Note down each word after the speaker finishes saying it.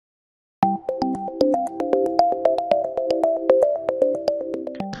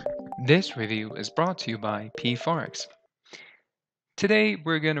This review is brought to you by PFOREX. Today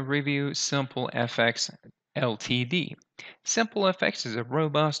we're going to review SimpleFX Ltd. SimpleFX is a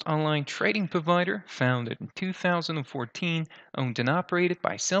robust online trading provider founded in 2014, owned and operated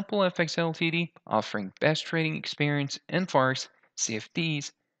by SimpleFX Ltd, offering best trading experience in Forex,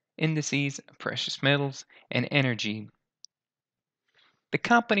 CFDs, indices, precious metals, and energy. The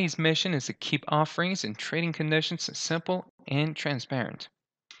company's mission is to keep offerings and trading conditions simple and transparent.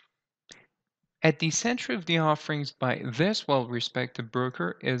 At the center of the offerings by this well-respected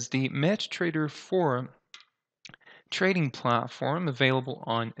broker is the MetaTrader 4 trading platform available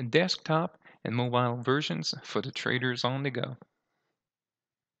on desktop and mobile versions for the traders on the go.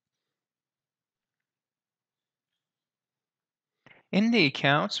 In the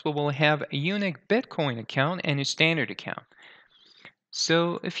accounts, we will have a unique Bitcoin account and a standard account.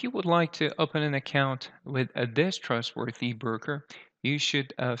 So if you would like to open an account with this trustworthy broker, you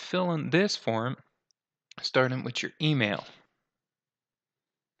should fill in this form starting with your email.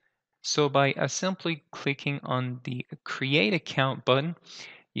 So by simply clicking on the Create Account button,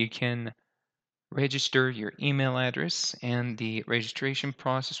 you can register your email address and the registration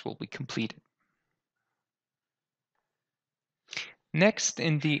process will be completed. Next,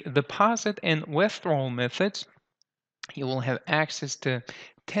 in the deposit and withdrawal methods, you will have access to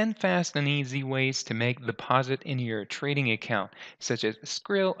 10 fast and easy ways to make deposit in your trading account, such as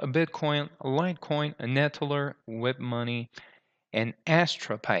Skrill, Bitcoin, Litecoin, Neteller, WebMoney, and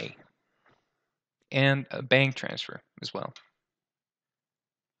AstraPay, and a bank transfer as well.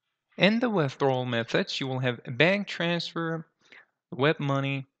 In the withdrawal methods, you will have bank transfer,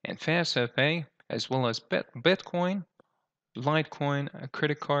 WebMoney, and FastPay, as well as Bitcoin, Litecoin,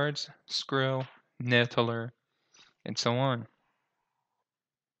 credit cards, Skrill, Neteller, and so on.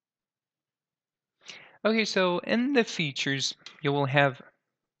 Okay, so in the features, you will have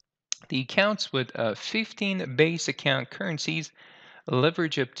the accounts with 15 base account currencies,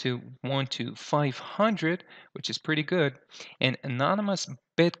 leverage up to 1 to 500, which is pretty good, and anonymous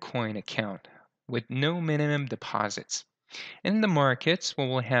Bitcoin account with no minimum deposits. In the markets, we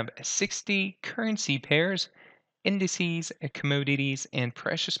will have 60 currency pairs, indices, commodities, and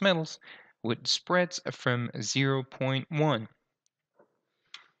precious metals with spreads from 0.1.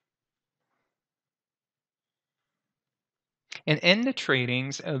 And in the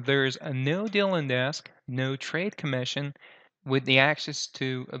tradings, there's a no dealing desk, no trade commission, with the access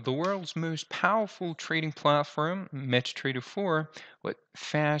to the world's most powerful trading platform, MetaTrader 4, with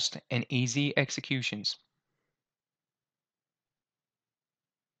fast and easy executions.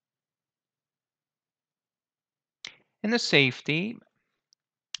 In the safety,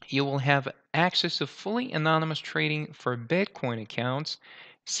 you will have access to fully anonymous trading for Bitcoin accounts,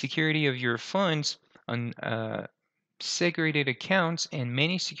 security of your funds on segregated accounts, and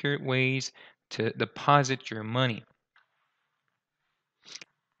many secure ways to deposit your money.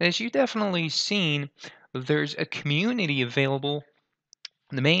 As you've definitely seen, there's a community available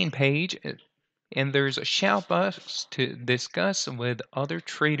on the main page, and there's a shout box to discuss with other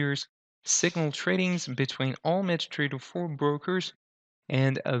traders signal tradings between all MetaTrader 4 brokers,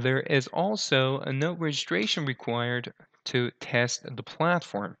 and there is also no registration required to test the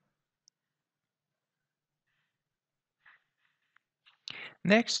platform.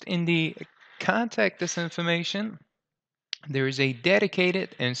 Next, in the contact us information, there is a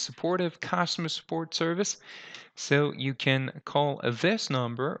dedicated and supportive customer support service, so you can call this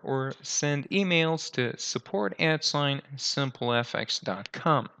number or send emails to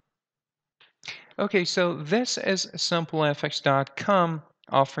support@simplefx.com. Okay, so this is simplefx.com,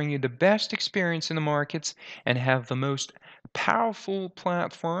 offering you the best experience in the markets and have the most powerful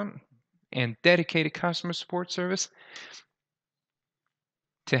platform and dedicated customer support service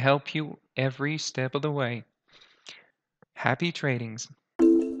to help you every step of the way. Happy tradings.